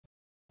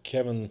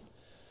Kevon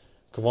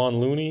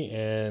Looney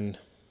and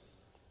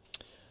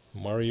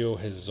Mario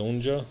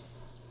Hezonja.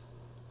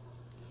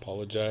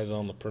 Apologize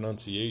on the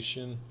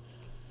pronunciation.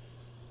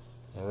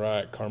 All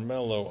right,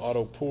 Carmelo,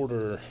 Otto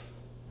Porter.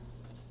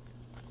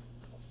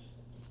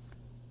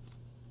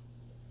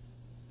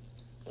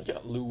 We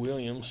got Lou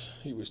Williams.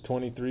 He was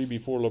 23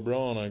 before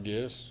LeBron, I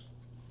guess.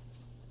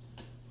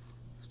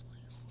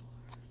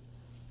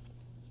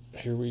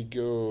 Here we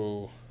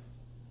go.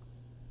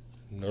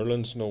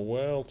 Nerlens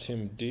Noel,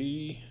 Tim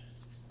D.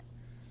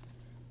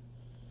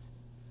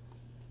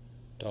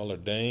 Dollar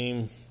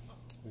Dame.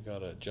 We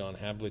got a John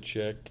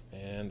Havlicek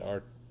and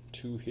our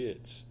 2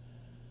 hits.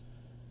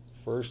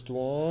 First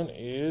one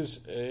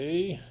is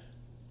a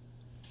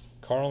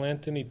Karl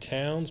Anthony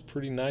Towns.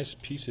 Pretty nice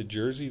piece of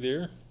jersey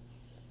there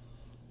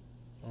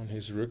on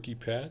his rookie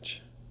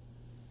patch.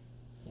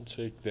 We'll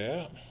take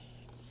that.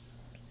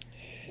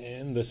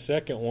 And the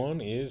second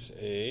one is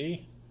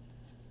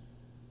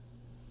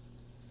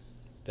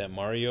that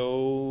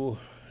Mario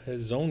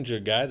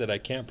Hezonja guy that I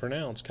can't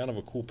pronounce. Kind of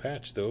a cool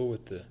patch though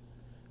with the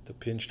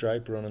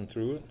pinstripe running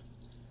through it.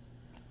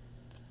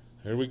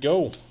 Here we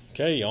go.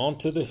 Okay, on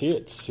to the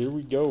hits. Here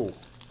we go.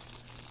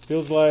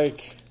 Feels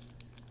like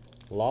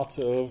lots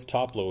of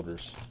top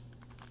loaders.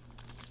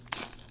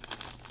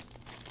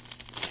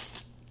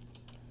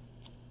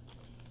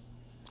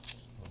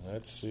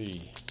 Let's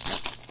see.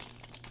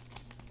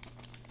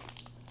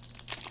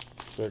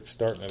 Looks like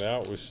starting it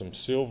out with some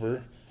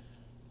silver.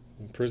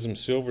 Prism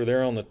silver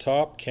there on the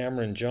top.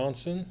 Cameron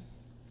Johnson.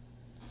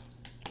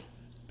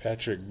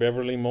 Patrick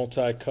Beverly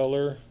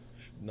multicolor.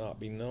 Should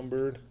not be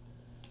numbered.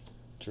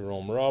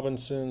 Jerome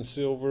Robinson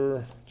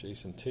silver.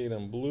 Jason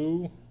Tatum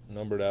blue.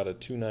 Numbered out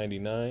of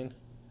 299.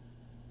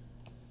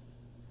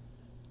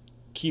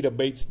 Keita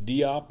Bates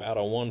Diop out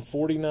of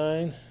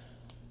 149.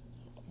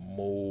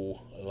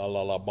 Mo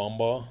La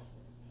Bamba.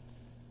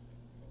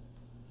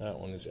 That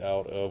one is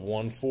out of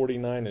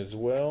 149 as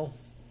well.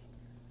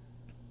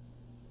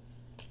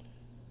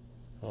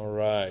 All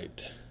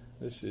right.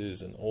 This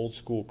is an old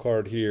school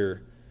card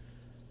here.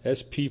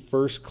 SP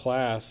First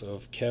Class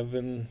of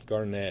Kevin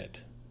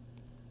Garnett.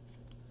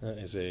 That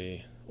is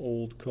a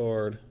old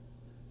card.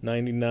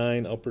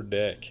 99 Upper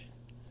Deck.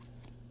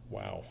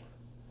 Wow.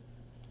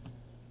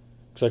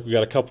 Looks like we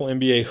got a couple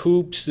NBA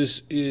hoops.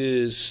 This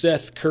is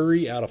Seth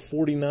Curry out of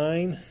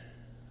 49.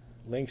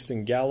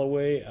 Langston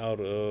Galloway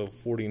out of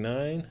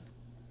 49.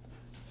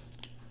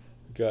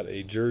 We got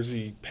a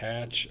jersey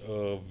patch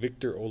of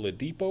Victor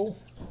Oladipo.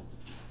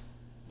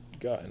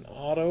 Got an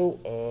auto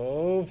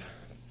of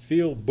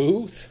Phil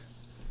Booth.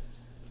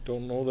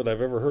 Don't know that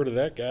I've ever heard of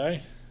that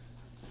guy.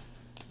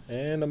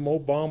 And a Mo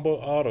Bamba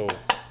auto.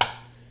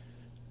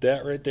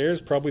 That right there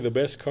is probably the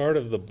best card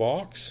of the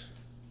box.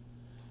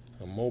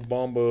 A Mo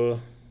Bamba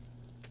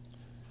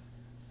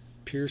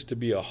appears to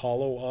be a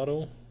hollow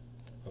auto.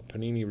 A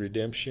Panini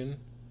Redemption.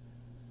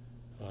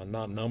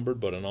 Not numbered,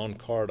 but an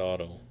on-card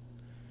auto.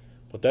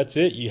 But that's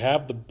it. You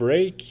have the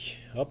break.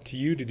 Up to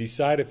you to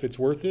decide if it's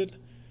worth it.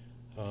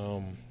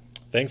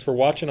 Thanks for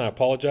watching. I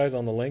apologize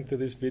on the length of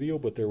this video,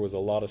 but there was a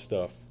lot of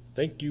stuff.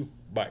 Thank you.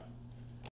 Bye.